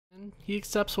he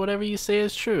accepts whatever you say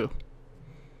is true.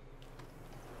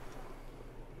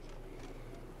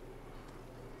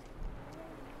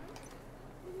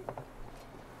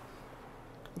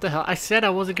 What the hell? I said I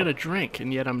wasn't gonna drink,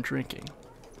 and yet I'm drinking.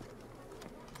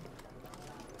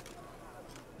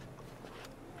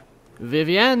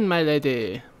 Vivienne, my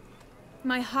lady.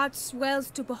 My heart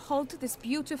swells to behold this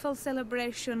beautiful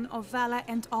celebration of valor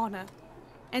and honor,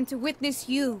 and to witness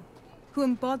you, who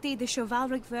embody the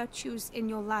chivalric virtues in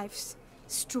your lives,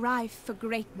 strive for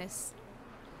greatness.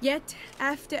 Yet,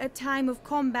 after a time of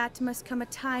combat must come a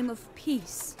time of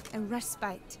peace and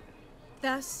respite.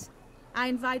 Thus, I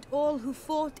invite all who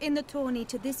fought in the tourney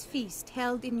to this feast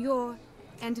held in your,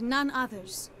 and none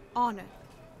other's, honor.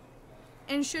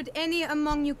 And should any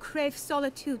among you crave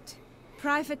solitude,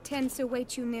 private tents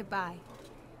await you nearby.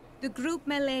 The group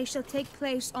melee shall take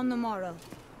place on the morrow.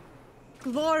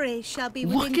 Glory shall be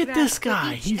within Look at this grasp for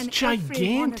guy. each He's and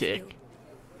every one of gigantic. you.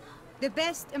 The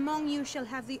best among you shall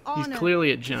have the honor He's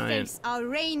clearly a to giant. face our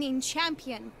reigning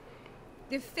champion,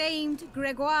 the famed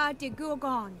Gregoire de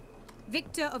Gourgon,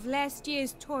 victor of last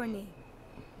year's tourney.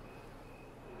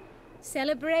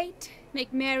 Celebrate,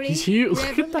 make merry, He's huge.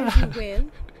 Look at revel as that. you will,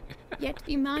 yet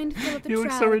be mindful of the He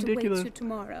looks so trial that ridiculous. awaits you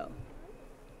tomorrow.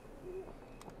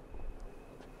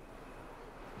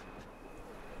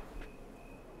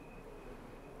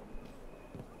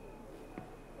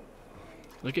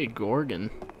 Look at Gorgon.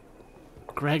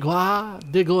 Gregoire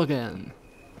de Gorgon.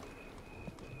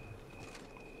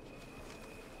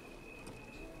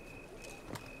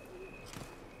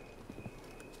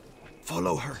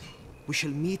 Follow her. We shall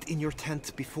meet in your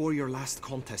tent before your last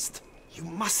contest. You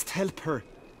must help her.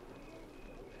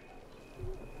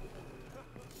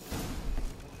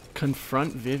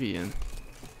 Confront Vivian.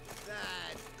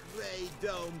 That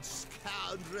grey-domed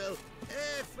scoundrel,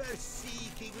 ever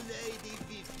seeking Lady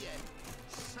Vivienne.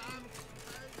 Some...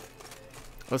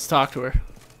 Let's talk to her.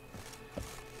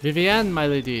 Vivienne, my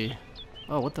lady.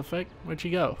 Oh, what the fuck? Where'd she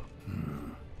go?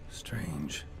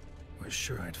 Strange. Was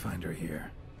sure I'd find her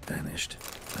here. Vanished.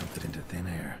 Melted into thin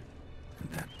air. And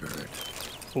that bird.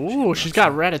 Ooh, she's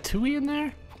got Ratatouille in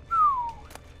there?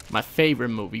 My favorite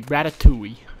movie,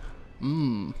 Ratatouille.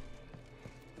 Mmm.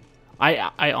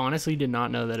 I honestly did not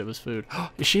know that it was food.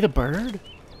 Is she the bird?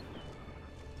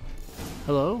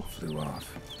 Hello? Flew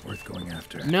off. Worth going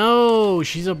after. No,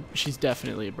 she's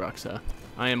definitely a Bruxa.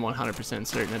 I am 100%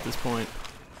 certain at this point.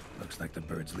 Looks like the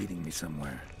bird's leading me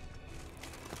somewhere.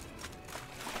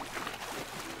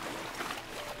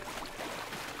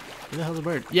 Who the hell's a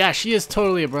bird? Yeah, she is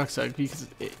totally a Bruxa because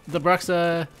the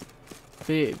Bruxa,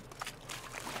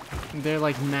 they're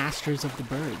like masters of the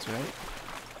birds, right?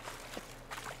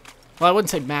 Well, I wouldn't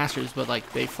say masters, but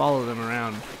like they follow them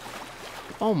around.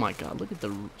 Oh my god, look at the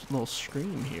little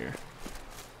scream here.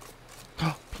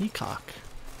 Oh, peacock.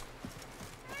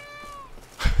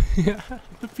 Yeah,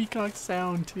 the peacock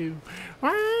sound too.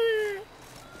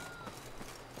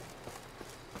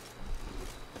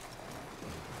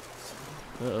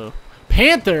 Uh-oh.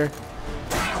 Panther?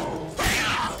 Not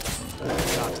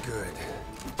good.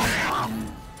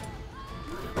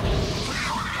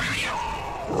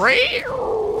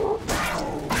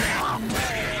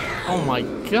 Oh my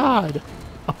god.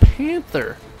 A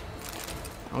panther.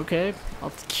 Okay.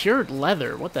 Cured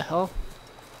leather. What the hell?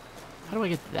 How do I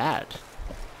get that?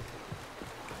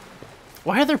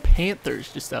 Why are there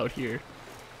panthers just out here?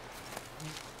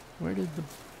 Where did the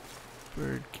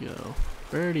bird go?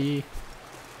 Birdie.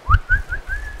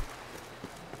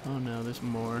 Oh no, there's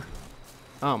more.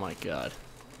 Oh my god.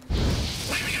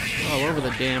 All over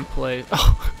the damn place.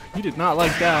 Oh, he did not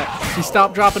like that. He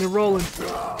stopped, dropping, and rolling.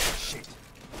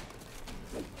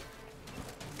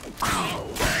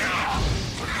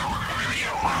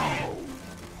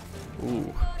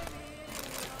 Ooh.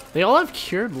 They all have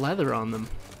cured leather on them.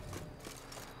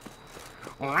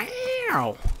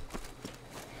 Wow.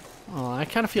 Oh, I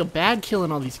kind of feel bad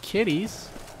killing all these kitties.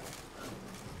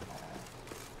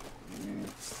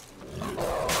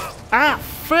 Ah,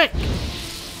 frick!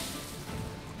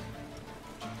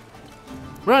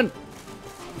 Run!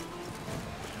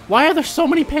 Why are there so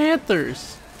many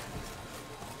panthers?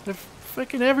 They're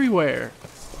freaking everywhere.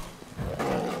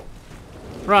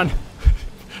 Run!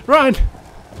 Run!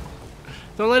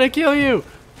 Don't let it kill you!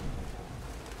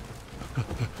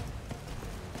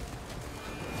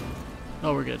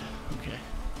 Oh, we're good. Okay.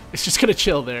 It's just gonna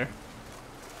chill there.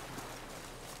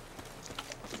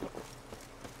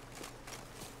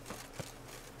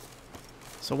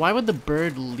 So why would the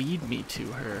bird lead me to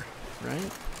her,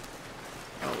 right?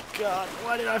 Oh god,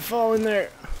 why did I fall in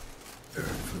there? Bird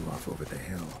flew off over the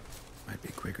hill. Might be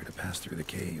quicker to pass through the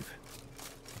cave.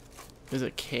 There's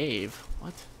a cave.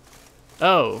 What?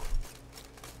 Oh.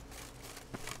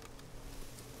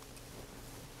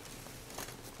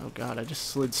 Oh god, I just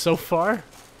slid so far.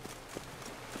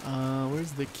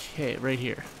 Where's the cave? Right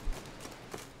here.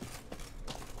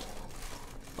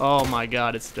 Oh my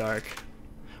god, it's dark.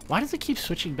 Why does it keep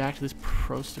switching back to this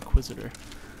Prostaquisitor?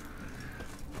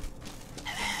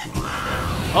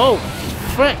 Oh,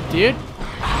 frick, dude.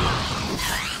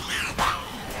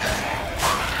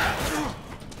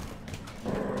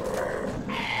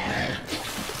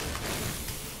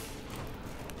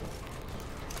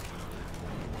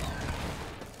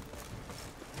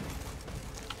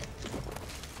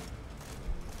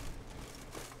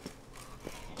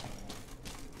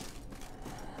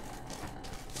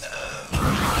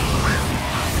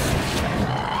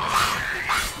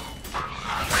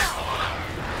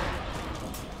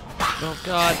 Oh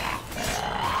god.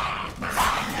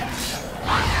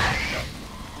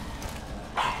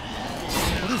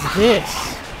 What is this?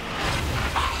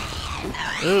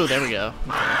 Ooh, there we go.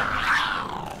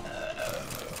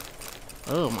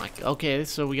 Oh my, okay,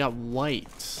 so we got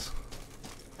whites.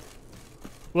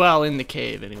 Well, in the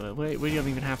cave anyway. Wait, we don't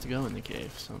even have to go in the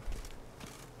cave, so.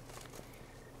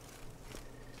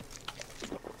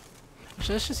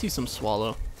 Actually, let's just use some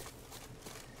swallow.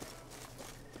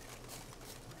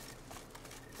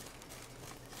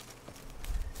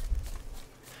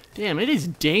 Damn, it is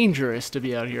dangerous to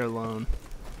be out here alone.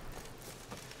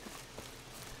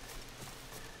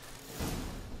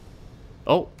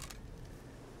 Oh.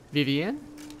 Vivienne?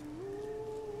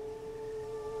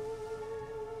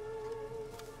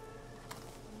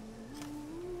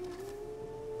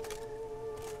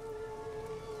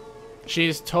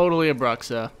 She's totally a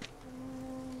Bruxa.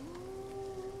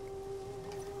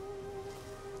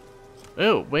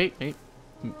 Oh, wait.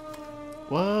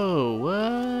 Whoa,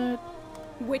 what?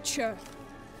 Witcher.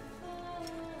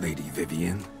 Lady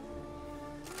Vivienne?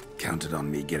 Counted on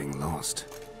me getting lost.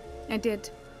 I did.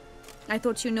 I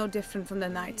thought you no different from the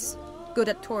knights. Good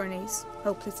at tourneys,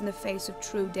 hopeless in the face of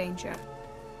true danger.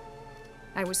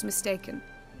 I was mistaken.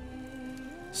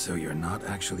 So you're not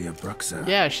actually a Bruxa?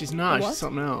 Yeah, she's not. What? She's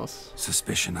something else.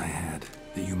 Suspicion I had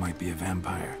that you might be a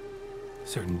vampire.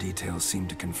 Certain details seemed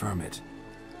to confirm it.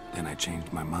 Then I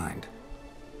changed my mind.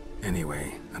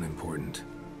 Anyway, unimportant.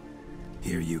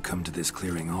 Here you come to this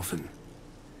clearing often.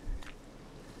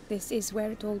 This is where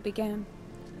it all began.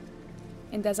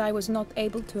 And as I was not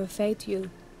able to evade you,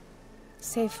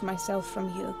 save myself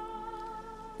from you,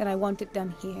 then I want it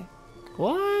done here.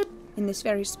 What? In this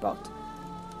very spot.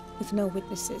 With no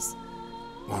witnesses.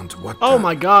 Want what? Oh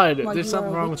my god, While there's you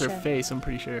something are a wrong with her witcher. face, I'm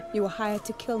pretty sure. You were hired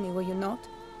to kill me, were you not?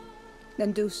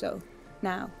 Then do so,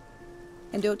 now.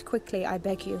 And do it quickly, I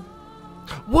beg you.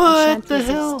 I What shan't the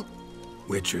resist. hell?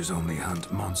 Witchers only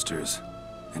hunt monsters.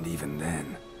 And even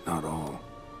then, not all.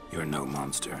 You're no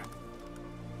monster.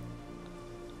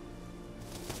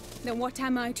 Then what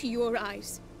am I to your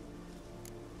eyes?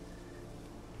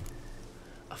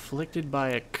 Afflicted by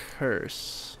a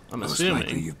curse. I'm Most likely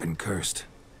assuming. you've been cursed.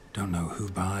 Don't know who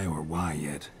by or why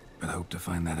yet, but hope to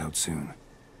find that out soon.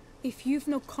 If you've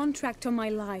no contract on my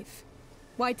life,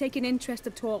 why take an interest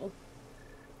at all?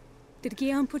 Did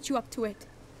Guillaume put you up to it?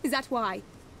 Is that why?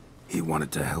 He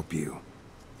wanted to help you.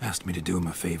 Asked me to do him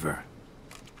a favor.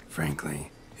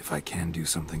 Frankly, if I can do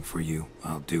something for you,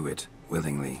 I'll do it,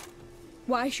 willingly.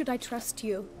 Why should I trust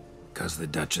you? 'Cause the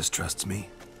Duchess trusts me?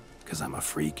 'Cause I'm a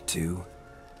freak, too?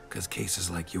 'Cause cases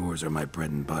like yours are my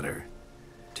bread and butter.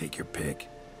 Take your pick.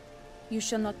 You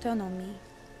shall not turn on me.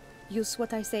 Use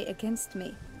what I say against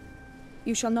me.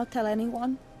 You shall not tell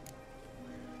anyone?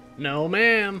 No,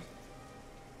 ma'am.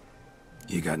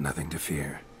 You got nothing to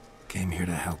fear. Came here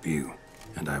to help you,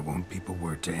 and I won't peep a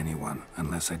word to anyone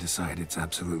unless I decide it's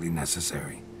absolutely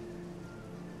necessary.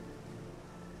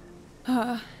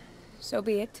 So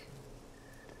be it.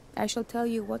 I shall tell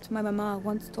you what my mama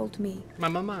once told me. My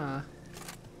mama.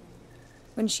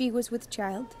 When she was with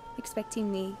child,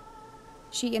 expecting me,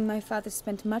 she and my father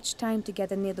spent much time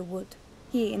together near the wood,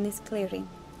 here in this clearing.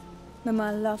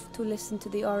 Mama loved to listen to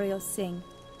the orioles sing.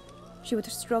 She would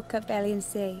stroke her belly and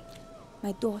say,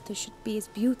 "My daughter should be as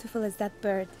beautiful as that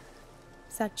bird.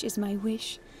 Such is my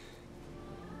wish."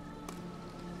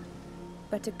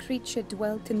 But a creature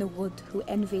dwelt in the wood who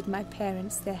envied my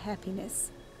parents their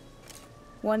happiness.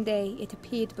 One day it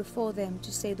appeared before them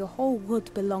to say the whole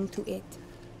wood belonged to it,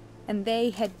 and they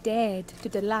had dared to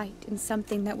delight in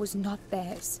something that was not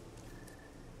theirs.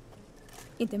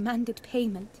 It demanded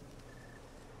payment,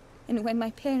 and when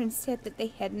my parents said that they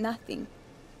had nothing,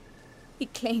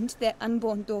 it claimed their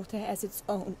unborn daughter as its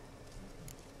own.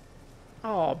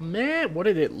 Oh man, what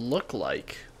did it look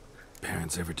like?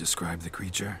 Parents ever describe the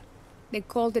creature? They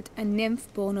called it a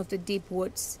nymph born of the deep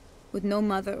woods, with no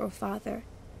mother or father.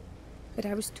 But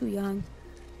I was too young.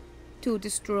 too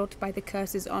distraught by the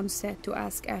curse's onset to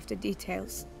ask after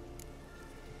details.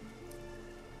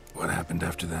 What happened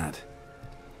after that?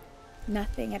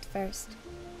 Nothing at first.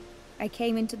 I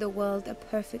came into the world a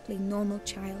perfectly normal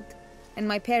child, and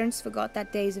my parents forgot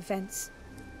that day's events.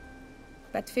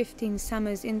 But 15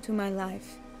 summers into my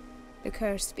life, the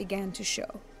curse began to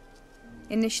show.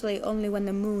 Initially only when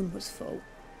the moon was full.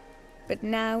 But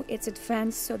now it's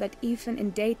advanced so that even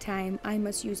in daytime I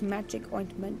must use magic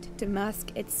ointment to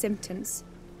mask its symptoms,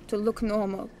 to look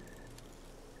normal.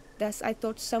 Thus I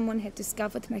thought someone had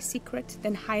discovered my secret,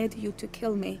 then hired you to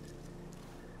kill me.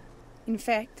 In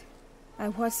fact, I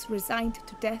was resigned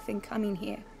to death in coming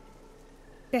here.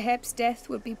 Perhaps death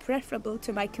would be preferable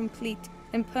to my complete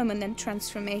and permanent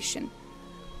transformation.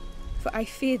 For I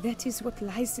fear that is what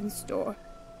lies in store.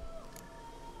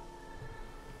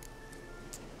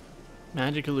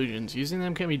 Magic illusions. Using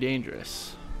them can be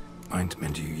dangerous.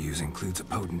 Ointment you use includes a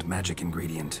potent magic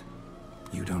ingredient.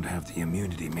 You don't have the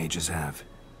immunity mages have.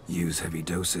 Use heavy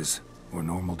doses, or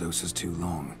normal doses too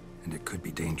long, and it could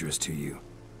be dangerous to you.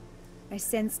 I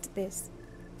sensed this.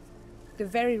 The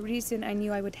very reason I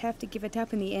knew I would have to give it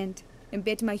up in the end, and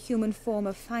bid my human form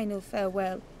a final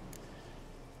farewell.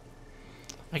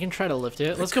 I can try to lift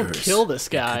it. The Let's go curse, kill this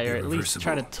it could guy, be or at least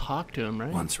try to reversible. talk to him,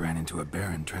 right? Once ran into a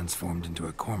baron transformed into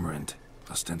a cormorant,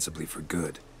 ostensibly for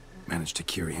good. Managed to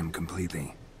cure him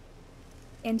completely.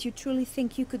 And you truly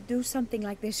think you could do something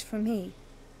like this for me?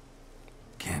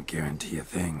 Can't guarantee a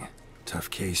thing. Tough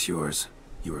case yours.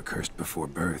 You were cursed before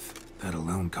birth. That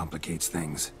alone complicates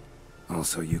things.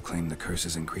 Also, you claim the curse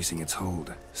is increasing its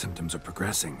hold. Symptoms are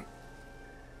progressing.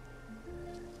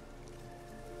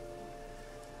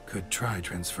 Could try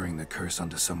transferring the curse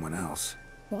onto someone else.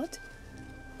 What?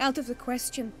 Out of the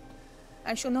question.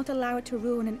 I shall not allow it to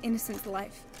ruin an innocent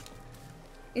life.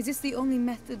 Is this the only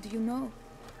method you know?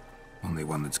 Only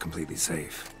one that's completely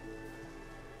safe.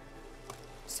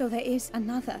 So there is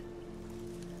another.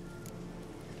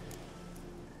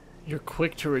 You're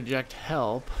quick to reject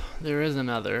help. There is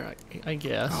another, I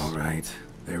guess. All right,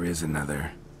 there is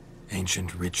another.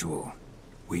 Ancient ritual.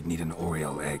 We'd need an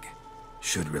Oriole egg.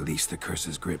 Should release the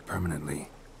curse's grip permanently.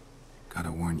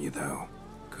 Gotta warn you though,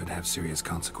 could have serious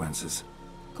consequences.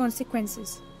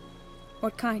 Consequences?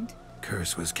 What kind?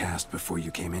 Curse was cast before you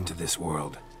came into this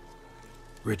world.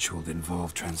 Ritual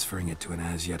involved transferring it to an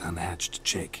as-yet unhatched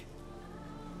chick.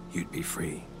 You'd be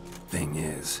free. Thing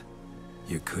is,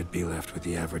 you could be left with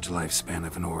the average lifespan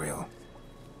of an Oriole.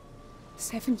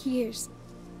 7 years.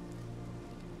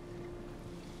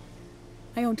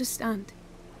 I understand.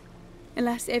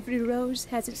 Alas, every rose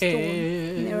has its thorn,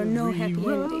 and there are no happy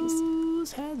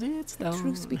endings. Has its But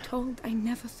truth be told, I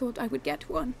never thought I would get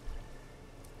one.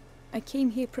 I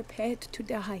came here prepared to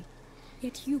die,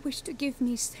 yet you wish to give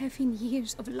me 7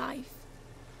 years of life.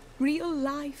 Real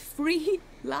life, free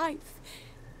life.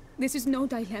 This is no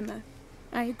dilemma.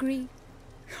 I agree,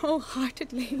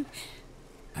 wholeheartedly.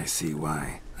 I see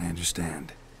why. I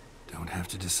understand. Don't have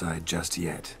to decide just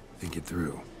yet. Think it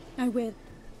through. I will.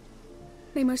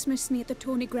 They must miss me at the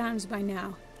tourney grounds by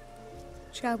now.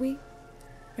 Shall we?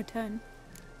 Return.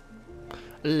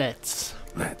 Let's.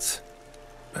 But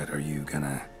are you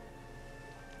gonna...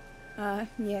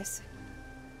 Yes.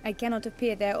 I cannot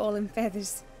appear there all in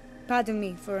feathers. Pardon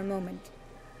me for a moment.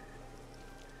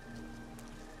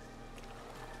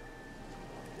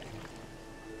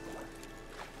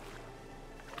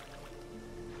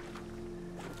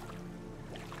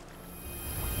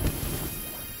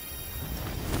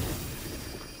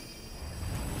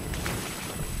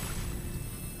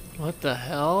 What the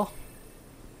hell?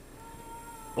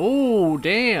 Oh,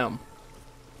 damn.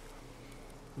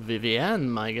 Vivienne,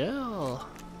 my girl.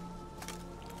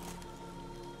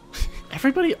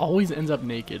 Everybody always ends up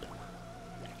naked.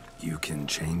 You can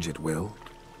change at will?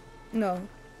 No,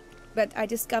 but I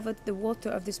discovered the water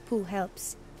of this pool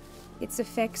helps. Its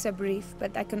effects are brief,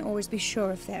 but I can always be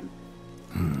sure of them.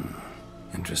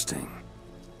 Interesting.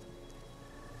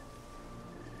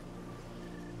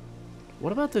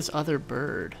 What about this other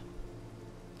bird?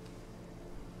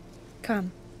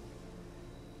 Come.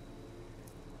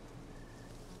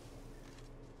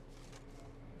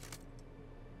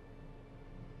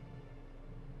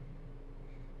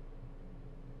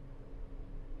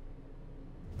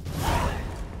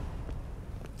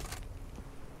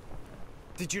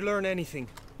 Did you learn anything?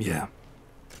 Yeah.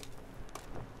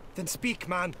 Then speak,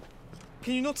 man.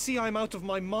 Can you not see I'm out of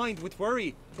my mind with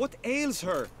worry? What ails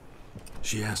her?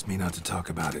 She asked me not to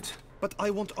talk about it. But I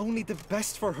want only the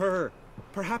best for her.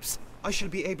 Perhaps I shall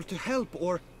be able to help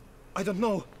or, I don't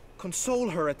know, console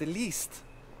her at the least.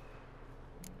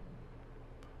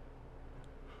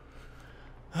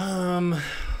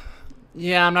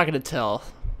 Yeah, I'm not gonna tell.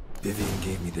 Vivian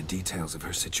gave me the details of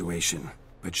her situation,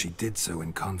 but she did so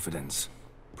in confidence.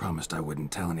 Promised I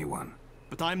wouldn't tell anyone.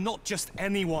 But I'm not just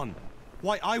anyone.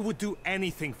 Why, I would do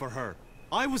anything for her.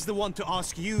 I was the one to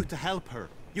ask you to help her.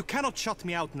 You cannot shut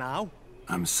me out now.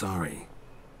 I'm sorry.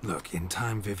 Look, in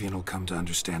time Vivian will come to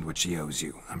understand what she owes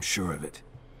you. I'm sure of it.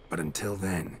 But until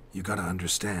then, you gotta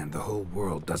understand the whole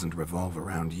world doesn't revolve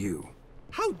around you.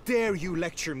 How dare you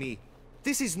lecture me?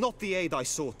 This is not the aid I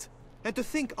sought. And to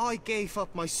think I gave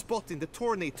up my spot in the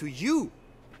tourney to you.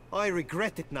 I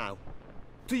regret it now.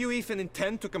 Do you even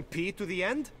intend to compete to the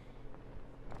end?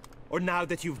 Or now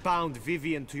that you've bound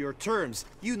Vivian to your terms,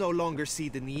 you no longer see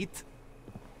the need?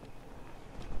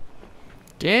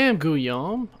 Damn,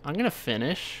 Guillaume. I'm gonna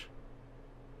finish.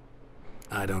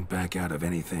 I don't back out of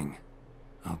anything.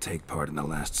 I'll take part in the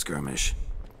last skirmish.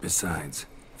 Besides,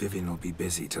 Vivian will be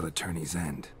busy till the tourney's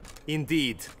end.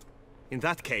 Indeed. In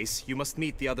that case, you must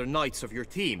meet the other knights of your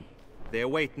team. They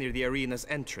await near the arena's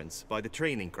entrance, by the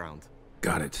training ground.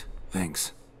 Got it.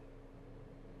 Thanks.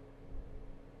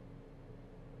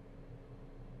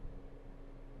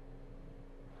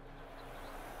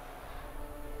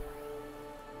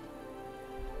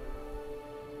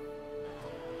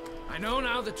 I know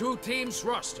now the two teams'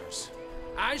 rosters.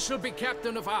 I shall be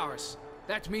captain of ours.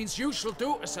 That means you shall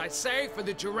do as I say for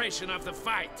the duration of the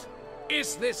fight.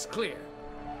 Is this clear?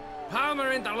 Palmer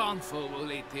and Alonfo will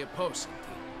lead the opposing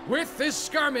team. With this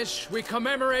skirmish, we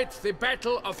commemorate the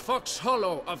Battle of Fox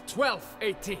Hollow of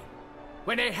 1218,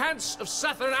 when a hands of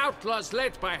southern outlaws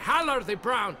led by Halar the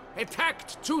Brown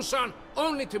attacked Tucson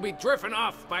only to be driven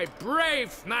off by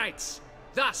brave knights,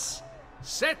 thus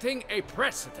setting a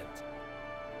precedent.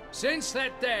 Since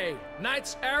that day,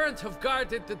 knights errant have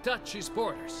guarded the duchy's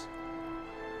borders.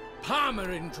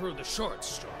 Palmerin drew the short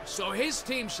straw, so his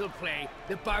team shall play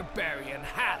the barbarian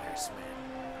Haller's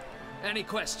men. Any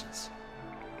questions?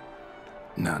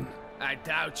 None. I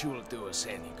doubt you will do us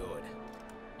any good.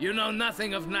 You know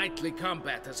nothing of knightly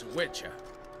combat as a witcher.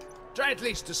 Try at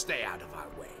least to stay out of our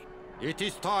way. It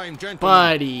is time, gentlemen.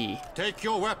 Buddy. Take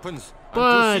your weapons and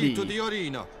Buddy. proceed to the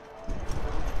arena.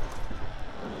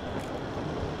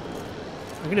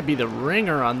 I'm gonna be the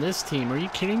ringer on this team. Are you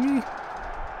kidding me?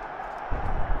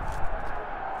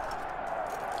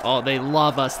 Oh, they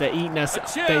love us. They're eating us.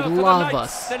 They love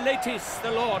us. The ladies,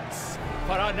 the lords.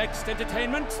 For our next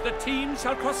entertainment, the team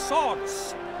shall cross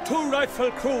swords. 2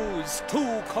 rifle crews,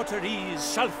 2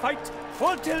 coteries shall fight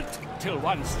full tilt till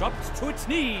one's dropped to its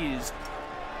knees.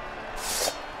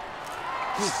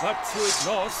 Who virtue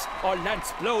ignores or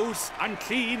lance blows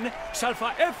unclean shall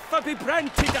forever be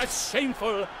branded as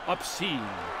shameful, obscene.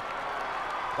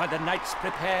 While the knights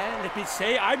prepare, let me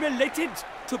say I'm elated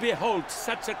to behold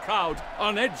such a crowd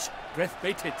on edge,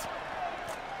 breath-baited.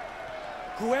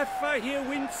 Whoever here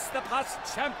wins the past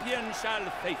champion shall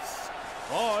face.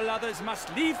 All others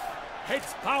must leave,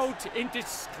 heads bowed in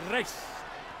disgrace.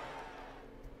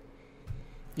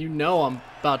 You know I'm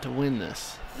about to win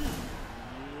this.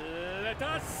 Let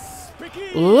us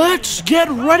begin. Let's get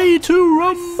ready to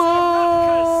rumble!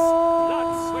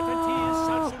 Blood, sweat, and tears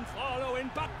shall soon follow in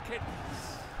buckets.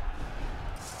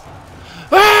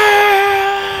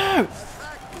 Ah!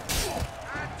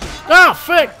 Ah,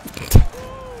 frick!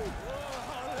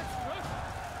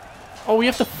 Oh, we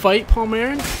have to fight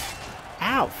Palmerin?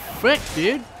 Ow, frick,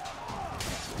 dude.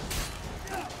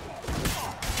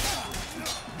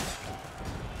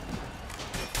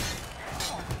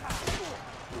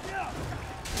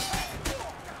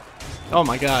 Oh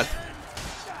my god.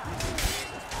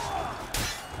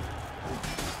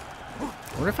 I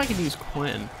wonder if I can use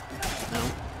Quinn. No.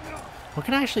 What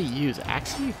can I actually use?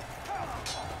 Axie?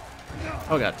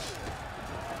 Oh god.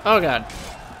 Oh god.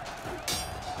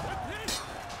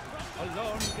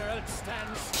 Alone Geralt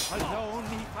stands, alone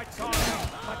he fights on,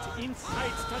 but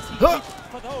inside does he weep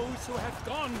for those who have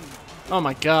gone. Oh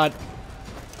my god.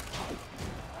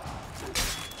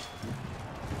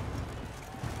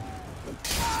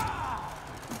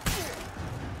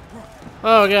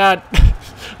 Oh god.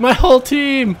 My whole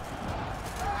team.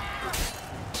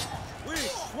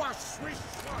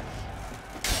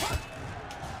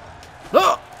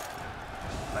 Oh!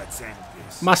 Let's end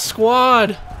this. My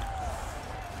squad.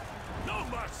 No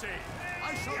mercy!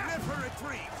 I shall never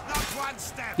retreat, not one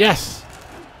step! Yes.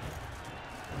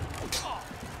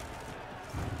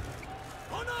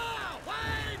 Honor,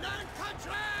 wine and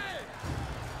country!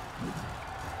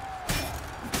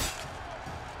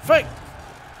 Fight.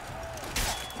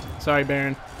 Sorry,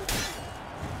 Baron.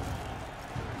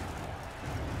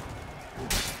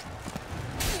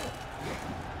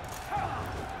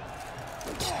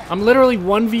 I'm literally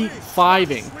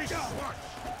 1v5ing.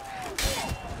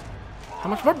 How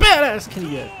much more badass can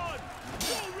you get?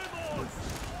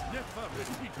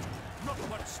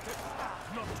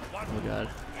 Oh god.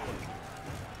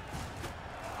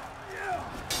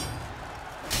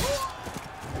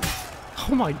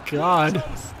 Oh my god.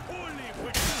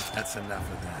 That's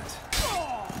enough of that.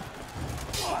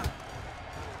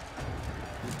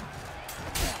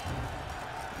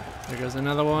 There goes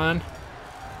another one.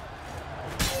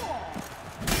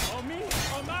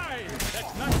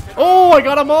 Oh, I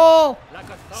got them all!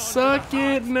 Suck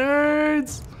it,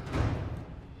 nerds!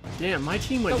 Damn, my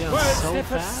team went down so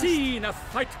never fast. seen a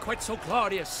fight quite so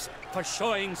glorious. For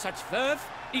showing such verve,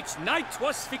 each knight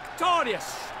was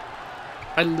victorious.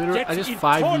 I just in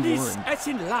 5v1. tourneys as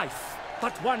in life,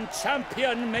 but one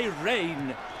champion may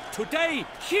reign. Today,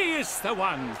 he is the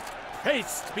one.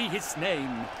 Praised be his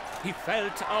name. He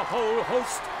felt a whole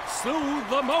host, slew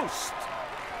the most.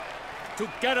 To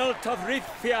Geralt of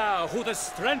Rivia, who the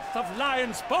strength of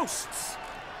lions boasts.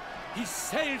 He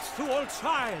sailed through all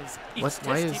trials, each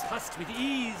test he passed with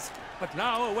ease. But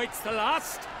now awaits the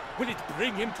last. Will it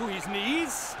bring him to his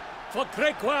knees? For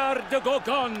Gregoire de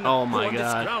Gorgon, oh my who on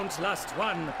God. this ground's last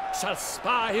one, shall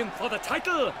spar him for the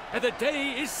title, and the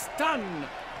day is done.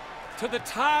 To the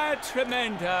tired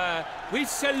Tremenda, we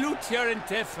salute your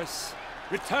endeavors.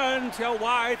 Return to your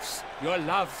wives, your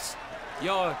loves,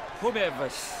 your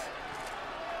whomevers.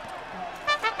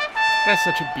 That's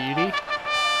such a beauty.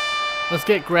 Let's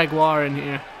get Gregoire in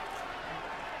here.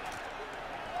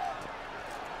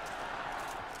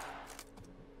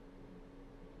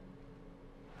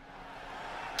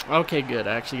 Okay, good.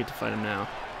 I actually get to fight him now.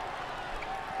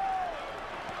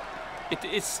 It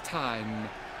is time.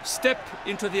 Step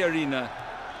into the arena.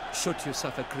 Should you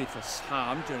suffer grievous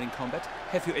harm during combat,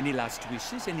 have you any last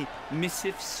wishes? Any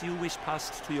missives you wish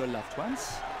passed to your loved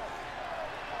ones?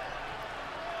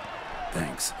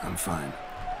 Thanks, I'm fine.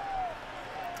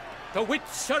 The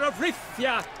Witcher of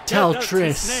Rivia, Tell Geralt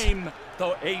Triss. his name,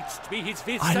 though aged be his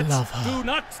visage, I love her. do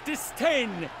not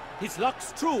disdain. His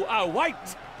locks true are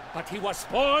white, but he was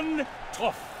born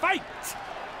to fight.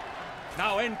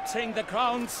 Now entering the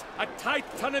grounds, a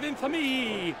titan of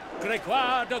infamy,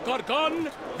 Gregoire de Gorgon,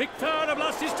 victor of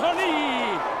Lastis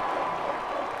tourney.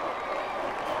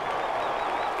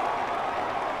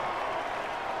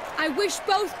 I wish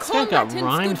both guy got combatants good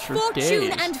rhymes for fortune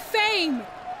days. and fame.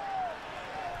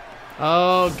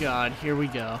 Oh god, here we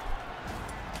go.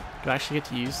 Do I actually get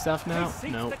to use stuff now? They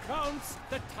seek Nope. the crowns,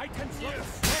 the titans look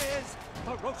stairs,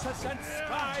 ferocious and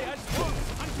spry as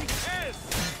wolves hunting hares.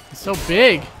 It's so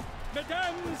big.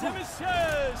 Mesdames et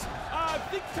messieurs, our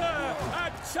victor,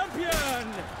 our champion,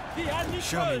 the unequaled.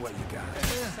 Show me what you got.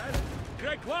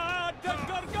 Gregoire de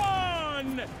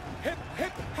Gorgon! Hip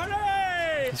hip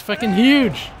hooray! He's fucking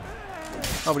huge.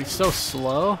 Oh, but he's so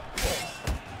slow.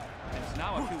 And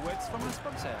now a few words from our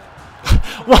sponsor.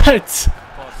 What?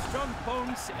 For strong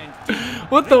bones and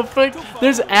What the fuck?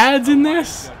 There's ads in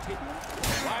this?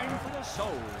 wine for the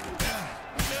soul.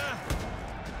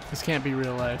 This can't be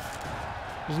real life.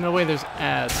 There's no way there's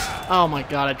ads. Oh my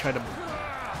god, I tried to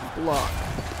block.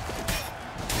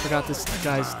 Forgot this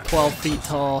guy's 12 feet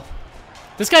tall.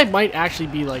 This guy might actually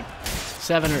be like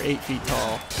 7 or 8 feet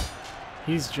tall.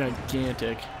 He's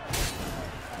gigantic.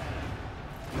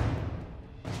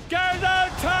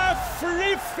 Geralt of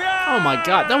Rivia! Oh my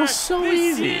god, that was so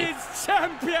easy. This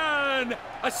champion!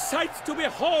 A sight to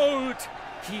behold!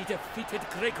 He defeated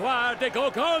Gregoire de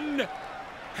Gorgon!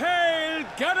 Hail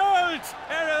Geralt!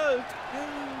 Herald!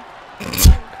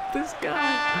 This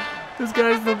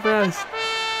guy's the best.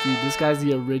 Dude, this guy's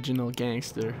the original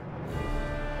gangster.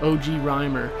 OG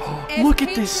rhymer. As Look at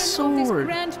patron this of this sword.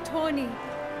 grand tourney,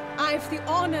 I've the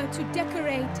honor to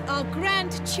decorate our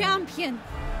grand champion.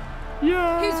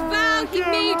 Yeah. Whose vow he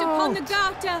made upon the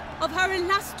Geralt. garter of her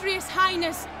illustrious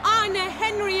highness, Anna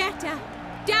Henrietta.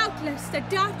 Doubtless the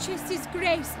Duchess's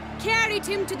grace carried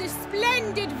him to the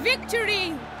splendid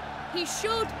victory. He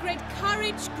showed great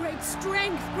courage, great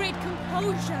strength, great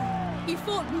composure. He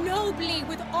fought nobly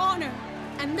with honor,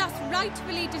 and thus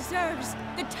rightfully deserves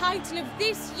the title of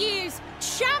this year's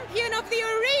Champion of the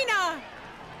Arena.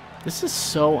 This is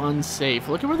so unsafe.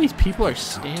 Look at where these people are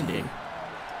standing.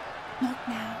 Not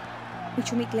now. We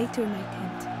shall meet later in my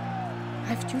tent.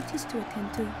 I've duties to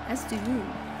attend to, as do you.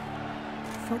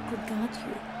 Folk regard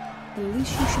you. The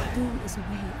least you should do is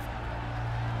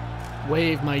wave.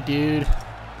 Wave, my dude.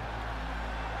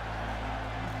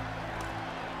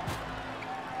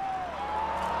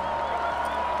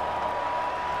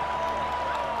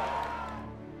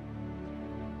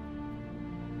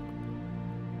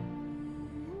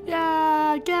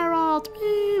 Yeah, Geralt,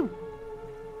 woo!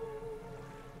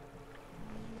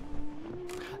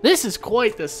 This is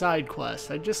quite the side quest.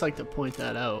 I'd just like to point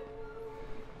that out.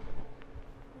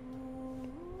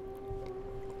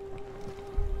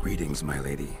 Greetings, my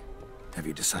lady. Have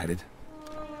you decided?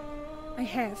 I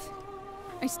have.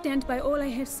 I stand by all I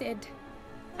have said.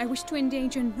 I wish to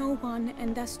endanger no one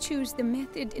and thus choose the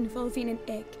method involving an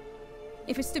egg.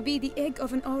 If it's to be the egg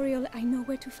of an oriole, I know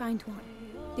where to find one.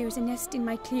 There is a nest in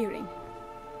my clearing.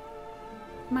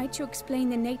 Might you explain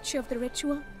the nature of the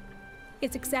ritual?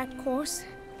 Its exact course?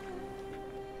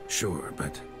 Sure,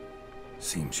 but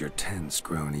seems your tense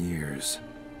grown ears.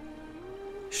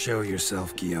 Show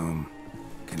yourself, Guillaume.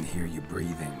 Can hear you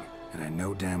breathing, and I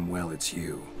know damn well it's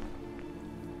you.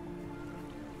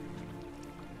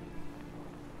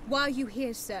 Why are you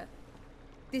here, sir?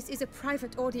 This is a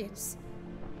private audience.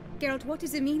 Geralt, what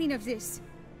is the meaning of this?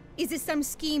 Is this some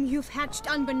scheme you've hatched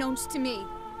unbeknownst to me?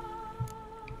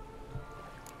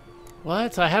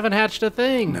 What? I haven't hatched a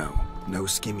thing. No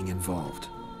scheming involved.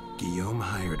 Guillaume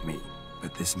hired me,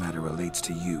 but this matter relates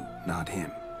to you, not him.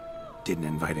 Didn't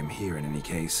invite him here in any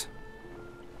case.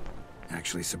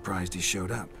 Actually surprised he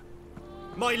showed up.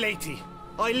 My lady,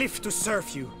 I live to serve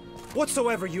you.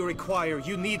 Whatsoever you require,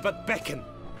 you need but beckon.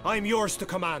 I am yours to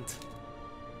command.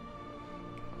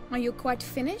 Are you quite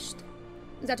finished?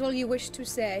 Is that all you wish to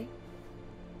say?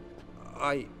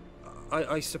 I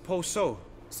suppose so.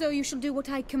 So you shall do what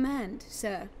I command,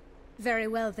 sir. Very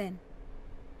well then.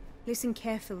 Listen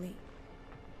carefully.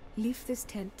 Leave this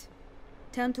tent,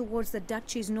 turn towards the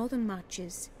duchy's northern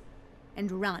marches,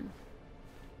 and run.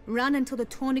 Run until the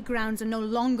tawny grounds are no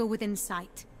longer within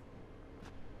sight.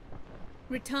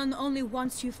 Return only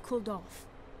once you've cooled off.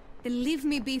 Then leave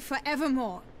me be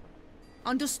forevermore.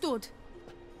 Understood?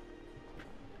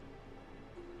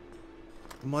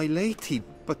 My lady,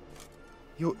 but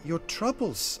your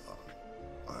troubles.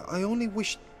 I only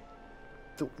wish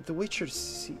the Witcher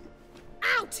see.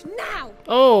 Out now!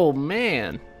 Oh,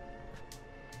 man.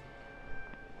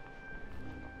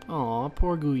 Aw,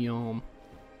 poor Guillaume.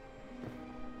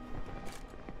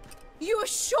 You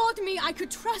assured me I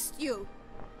could trust you.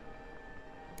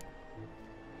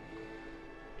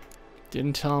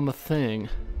 Didn't tell him a thing.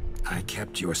 I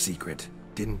kept your secret.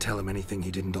 Didn't tell him anything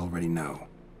he didn't already know.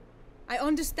 I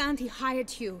understand he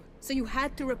hired you, so you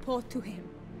had to report to him.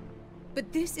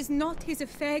 But this is not his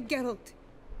affair, Geralt.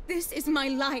 This is my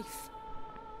life.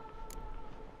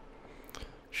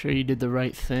 Sure you did the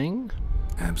right thing?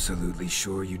 Absolutely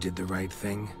sure you did the right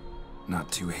thing?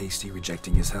 Not too hasty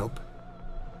rejecting his help?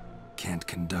 Can't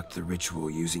conduct the ritual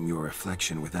using your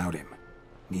reflection without him.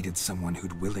 Needed someone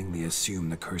who'd willingly assume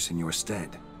the curse in your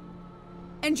stead.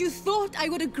 And you thought I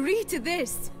would agree to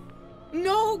this?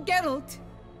 No, Geralt.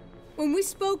 When we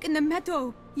spoke in the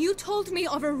meadow, you told me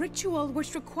of a ritual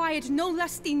which required no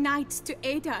lusty knights to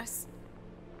aid us.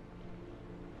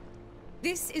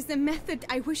 This is the method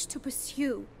I wish to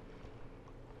pursue.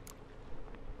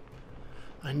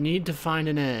 I need to find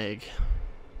an egg.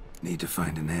 Need to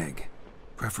find an egg.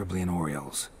 Preferably an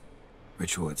oriole's.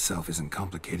 Ritual itself isn't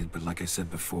complicated, but like I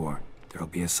said before, there'll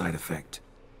be a side effect.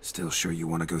 Still sure you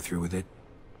want to go through with it?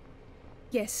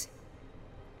 Yes.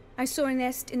 I saw a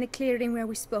nest in the clearing where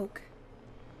we spoke.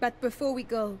 But before we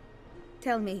go,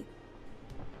 tell me,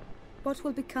 what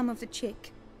will become of the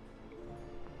chick?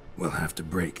 We'll have to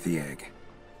break the egg.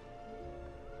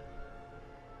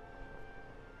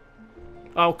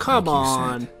 Oh, come Like you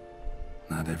on. said,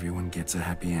 not everyone gets a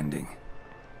happy ending.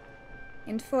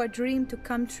 And for a dream to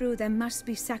come true, there must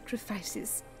be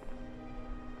sacrifices.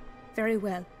 Very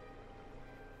well.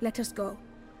 Let us go.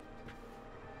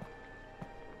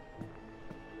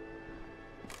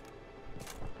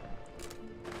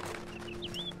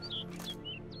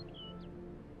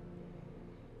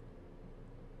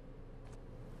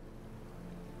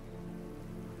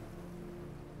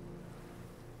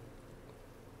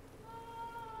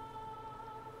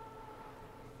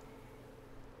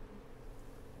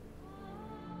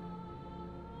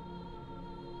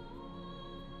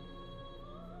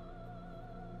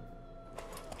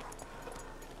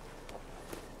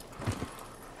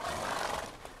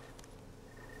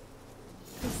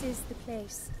 This is the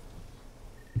place.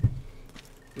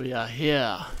 We are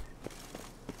here.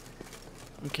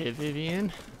 Okay,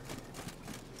 Vivian.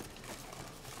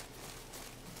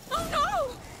 Oh no!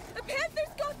 A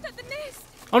panther's got at the nest!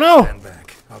 Oh no! Stand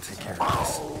back. I'll take care of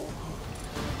this.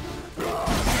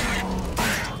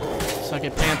 Suck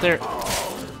it, Panther.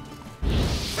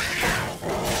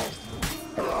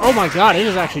 Oh my god, it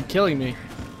is actually killing me.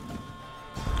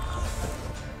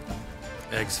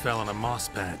 Eggs fell in a moss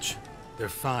patch. They're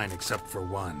fine except for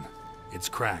one. It's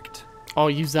cracked. Oh,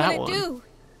 use that What'll it one. do?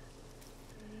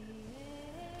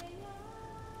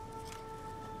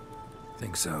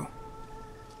 Think so.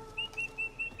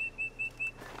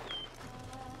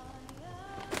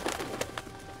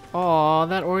 Aw,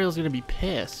 that Oriole's gonna be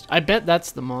pissed. I bet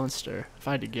that's the monster, if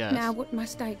I had to guess. Now what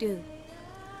must I do?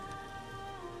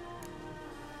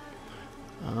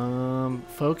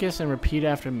 Focus and repeat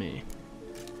after me.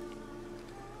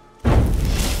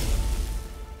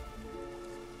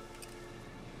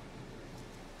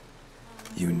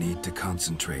 You need to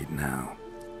concentrate now.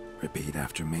 Repeat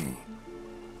after me.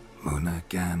 Muna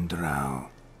Gandrau.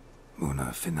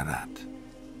 Muna Finerat.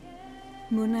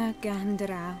 Muna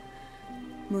Gandrau.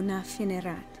 Muna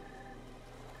Finerat.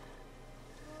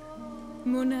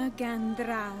 Muna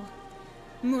Gandrau.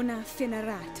 Muna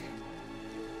Finerat.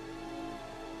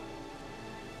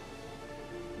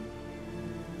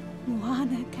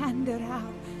 Muna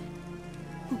Gandrau.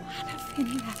 Muna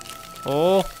Finerat.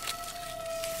 Oh.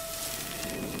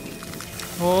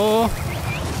 Oh.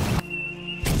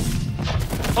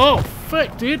 Oh,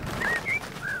 fuck, dude.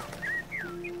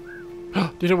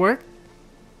 Did it work?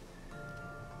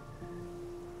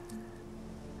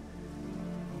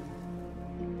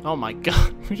 Oh my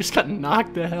god, we just got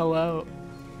knocked the hell out.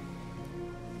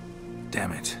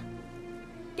 Damn it.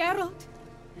 Geralt,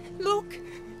 look.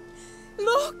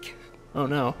 Look. Oh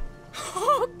no.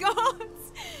 Oh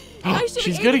gods. I shall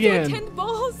She's be good able again. to attend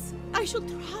balls. I shall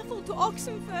travel to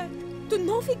Oxenfurt, to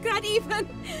Novigrad even.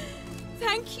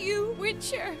 Thank you,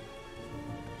 Witcher.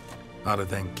 Ought to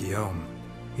thank Guillaume.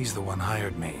 He's the one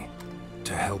hired me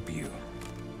to help you.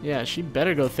 Yeah, she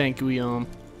better go thank Guillaume.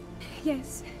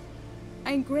 Yes,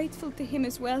 I'm grateful to him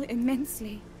as well,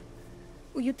 immensely.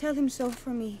 Will you tell him so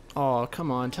for me? Oh, come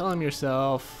on, tell him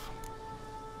yourself.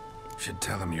 Should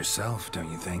tell him yourself,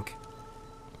 don't you think?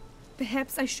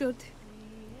 Perhaps I should,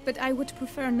 but I would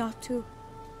prefer not to.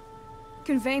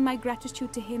 Convey my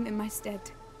gratitude to him in my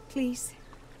stead. Please,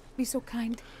 be so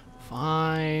kind.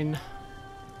 Fine.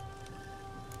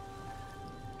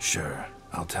 Sure,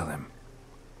 I'll tell him.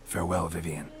 Farewell,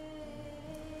 Vivian.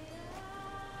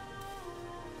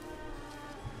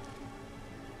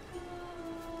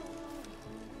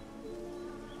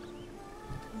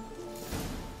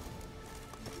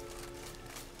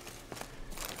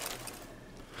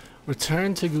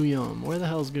 Return to Guillaume. Where the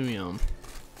hell's Guillaume?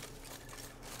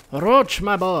 Roach,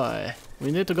 my boy.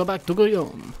 We need to go back to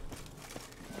Guillaume.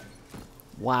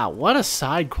 Wow, what a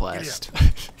side quest.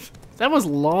 That was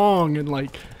long and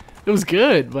like, it was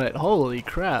good, but holy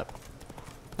crap.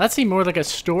 That seemed more like a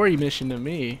story mission to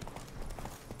me.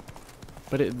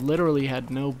 But it literally had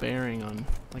no bearing on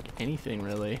like anything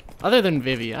really. Other than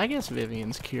Vivian. I guess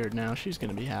Vivian's cured now. She's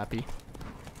gonna be happy.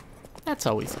 That's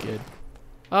always good.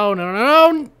 Oh, no,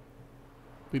 no, no!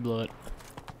 We blew it.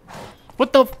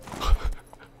 What the f—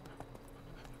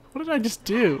 What did I just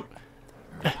do?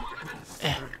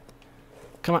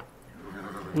 Come on.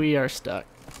 We are stuck.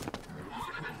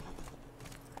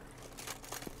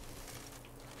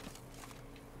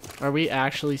 Are we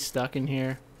actually stuck in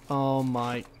here? Oh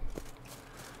my.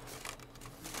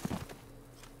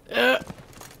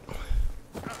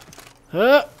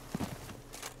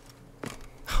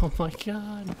 Oh my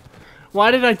god.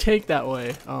 Why did I take that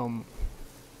way?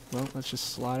 Well, let's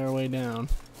just slide our way down.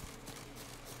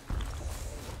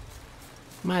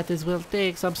 Might as well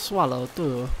take some swallow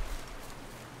too.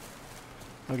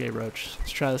 Okay, Roach.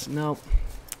 Let's try this. Nope.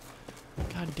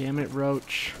 God damn it,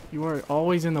 Roach. You are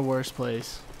always in the worst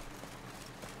place.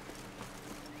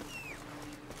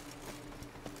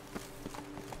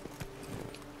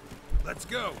 Let's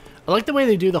go. I like the way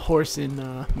they do the horse in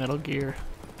Metal Gear.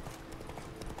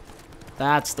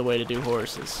 That's the way to do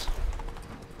horses.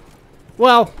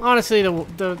 Well, honestly,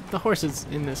 the horses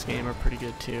in this game are pretty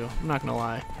good too. I'm not gonna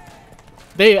lie.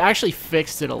 They actually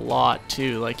fixed it a lot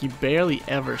too. Like you barely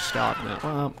ever stop now.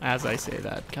 Well, as I say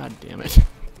that, god damn it.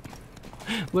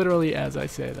 Literally as I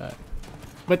say that.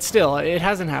 But still, it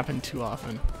hasn't happened too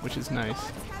often, which is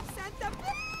nice.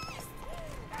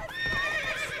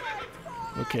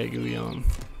 Okay, Guillaume.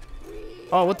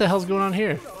 Oh, what the hell's going on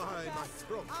here?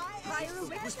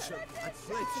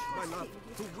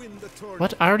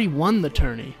 What? I already won the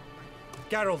tourney.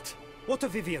 Geralt, what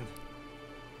of Vivian?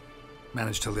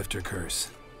 Managed to lift her curse.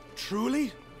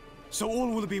 Truly? So all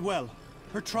will be well.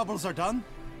 Her troubles are done?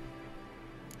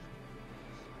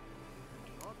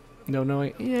 No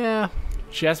knowing. Yeah.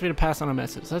 She asked me to pass on a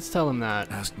message. Let's tell him that.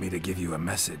 Asked me to give you a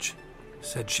message.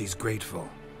 Said she's grateful.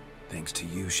 Thanks to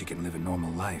you, she can live a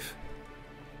normal life.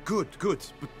 Good, good.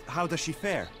 But how does she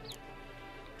fare?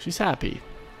 She's happy.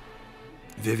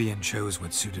 Vivian chose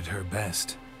what suited her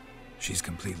best. She's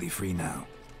completely free now.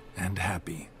 And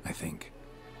happy, I think.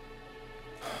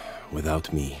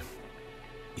 Without me.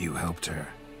 You helped her.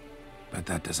 But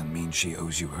that doesn't mean she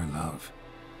owes you her love.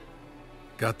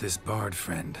 Got this bard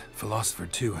friend. Philosopher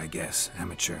too, I guess.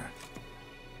 Amateur.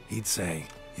 He'd say,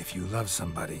 If you love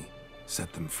somebody,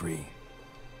 set them free.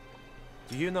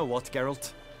 Do you know what,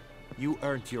 Geralt? You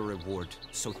earned your reward,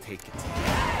 so take it.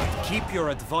 But keep your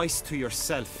advice to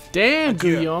yourself. Damn,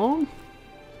 Adieu. Guillaume.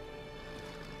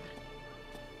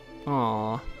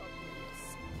 Aw.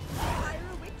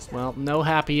 Well, no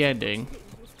happy ending.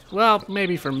 Well,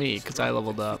 maybe for me, because I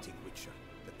leveled up. That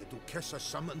the Duchessa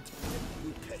summoned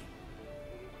in the UK.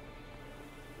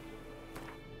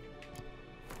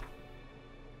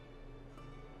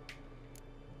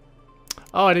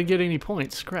 Oh, I didn't get any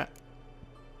points. Crap.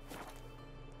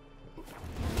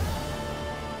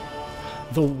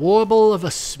 The Warble of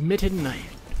a Smitten Knight.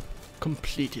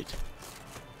 Completed.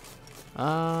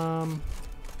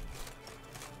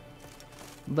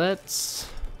 Let's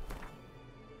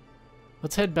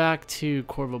head back to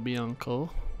Corvo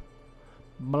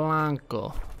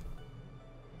Blanco.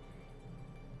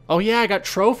 Oh yeah, I got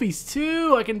trophies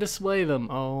too. I can display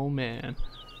them. Oh man.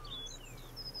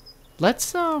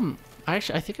 Let's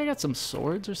actually, I think I got some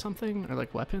swords or something, or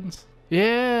like weapons.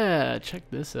 Yeah, check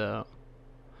this out.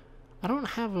 I don't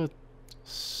have a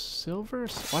silver.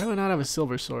 Why do I not have a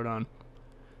silver sword on?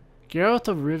 Geralt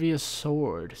of Rivia's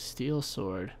sword, steel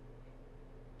sword.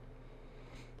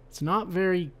 It's not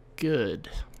very good.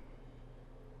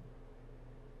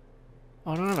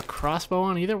 Oh, I don't have a crossbow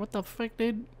on either. What the fuck,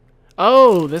 dude?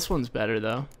 Oh, this one's better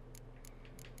though.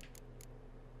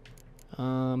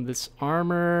 This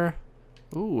armor,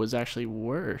 ooh, was actually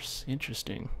worse.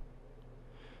 Interesting.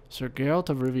 Sir Geralt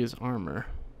of Rivia's armor.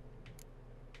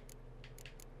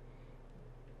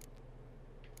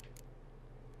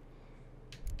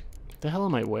 What the hell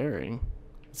am I wearing?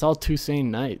 It's all Toussaint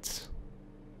Knights.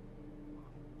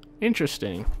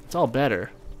 Interesting. It's all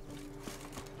better.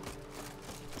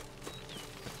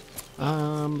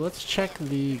 Let's check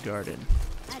the garden.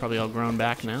 It's probably all grown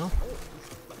back now.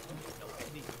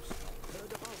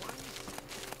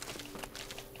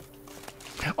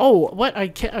 Oh, what?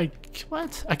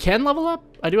 What? I can level up?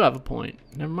 I do have a point.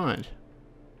 Never mind.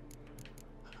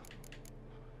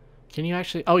 Can you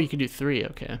actually? Oh, you can do 3.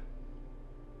 Okay.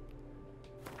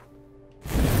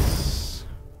 Yes.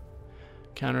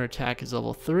 Counterattack is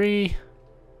level 3.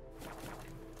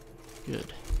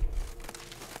 Good.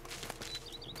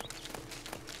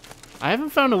 I haven't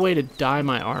found a way to dye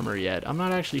my armor yet. I'm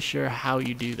not actually sure how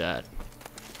you do that.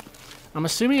 I'm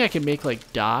assuming I can make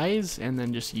like dyes and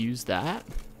then just use that.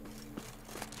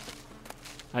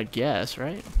 I guess,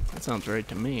 right? That sounds right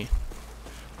to me.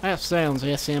 That sounds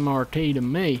SMRT to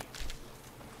me.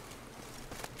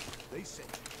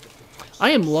 I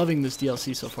am loving this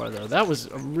DLC so far, though. That was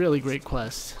a really great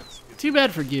quest. Too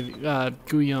bad for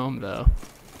Guillaume, though.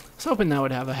 I was hoping that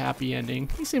would have a happy ending.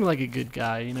 He seemed like a good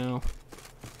guy, you know.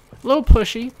 A little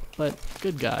pushy, but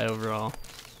good guy overall.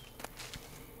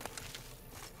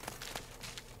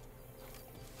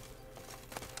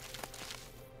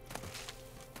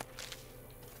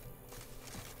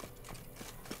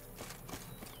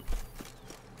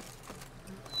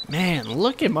 Man,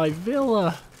 look at my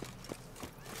villa.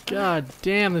 God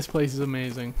damn, this place is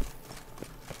amazing.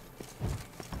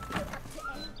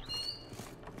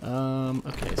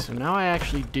 Okay, so now I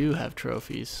actually do have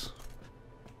trophies.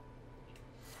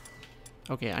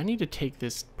 Okay, I need to take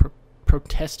this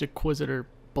Protest Inquisitor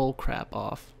bullcrap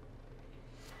off.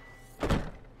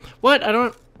 What? I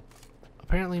don't...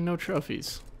 Apparently no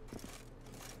trophies.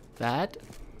 That?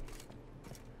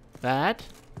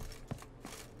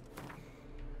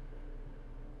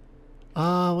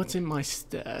 What's in my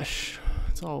stash?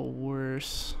 It's all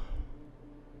worse.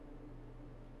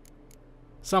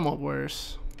 Somewhat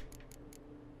worse.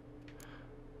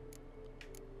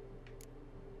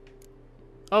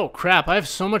 Oh crap, I have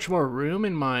so much more room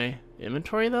in my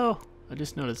inventory though? I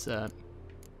just noticed that.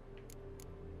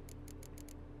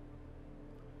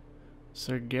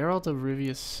 Sir Geralt of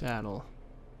Rivia's saddle.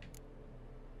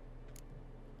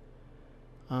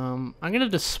 I'm gonna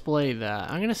display that.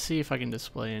 I'm gonna see if I can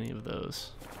display any of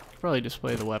those. Could probably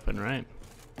display the weapon, right?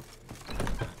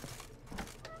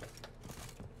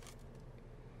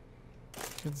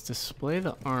 Let's display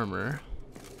the armor.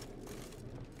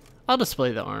 I'll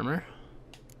display the armor.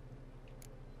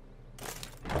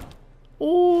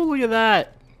 Oh, look at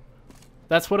that!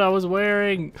 That's what I was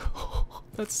wearing.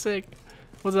 That's sick.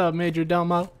 What's up, Major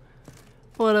Domo?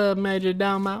 What up, Major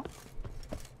Domo?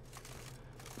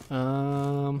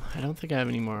 I don't think I have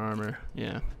any more armor.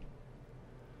 Yeah.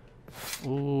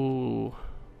 Ooh.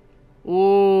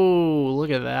 Ooh, look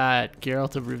at that.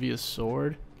 Geralt of Rivia's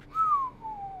sword.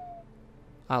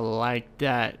 I like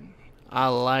that. I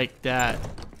like that.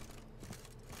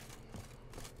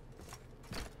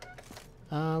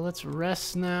 Let's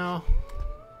rest now.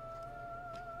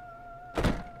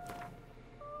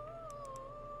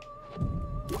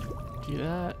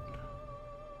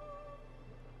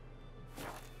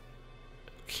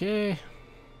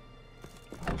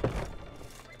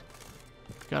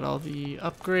 got all the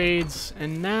upgrades,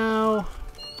 and now,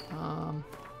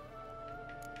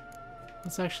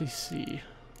 let's actually see.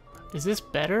 Is this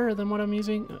better than what I'm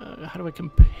using? How do I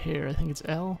compare? I think it's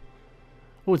L.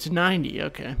 Oh, it's 90.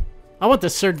 Okay. I want the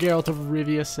Sir Geralt of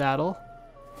Rivia saddle.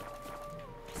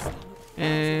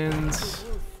 And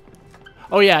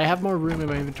oh yeah, I have more room in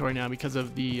my inventory now because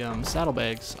of the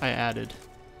saddlebags I added.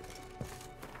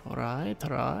 Alright,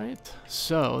 alright.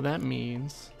 So that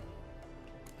means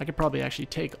I could probably actually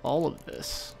take all of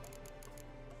this,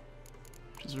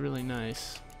 which is really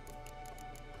nice.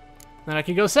 Then I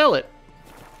can go sell it.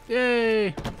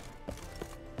 Yay!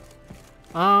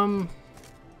 I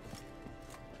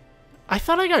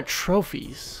thought I got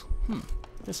trophies.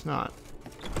 Guess not.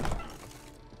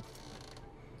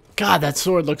 God, that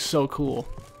sword looks so cool.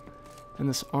 And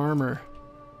this armor.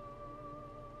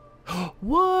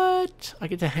 What? I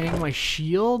get to hang my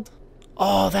shield?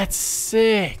 Oh, that's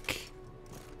sick.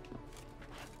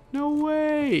 No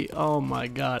way. Oh my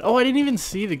god. Oh, I didn't even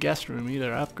see the guest room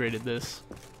either. I upgraded this.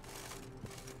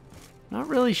 Not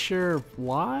really sure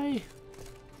why.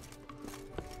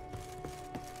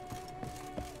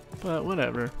 But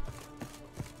whatever.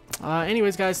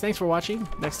 Anyways, guys, thanks for watching.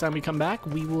 Next time we come back,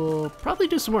 we will probably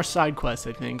do some more side quests,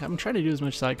 I think. I'm trying to do as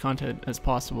much side content as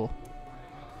possible.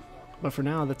 But for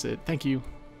now, that's it. Thank you.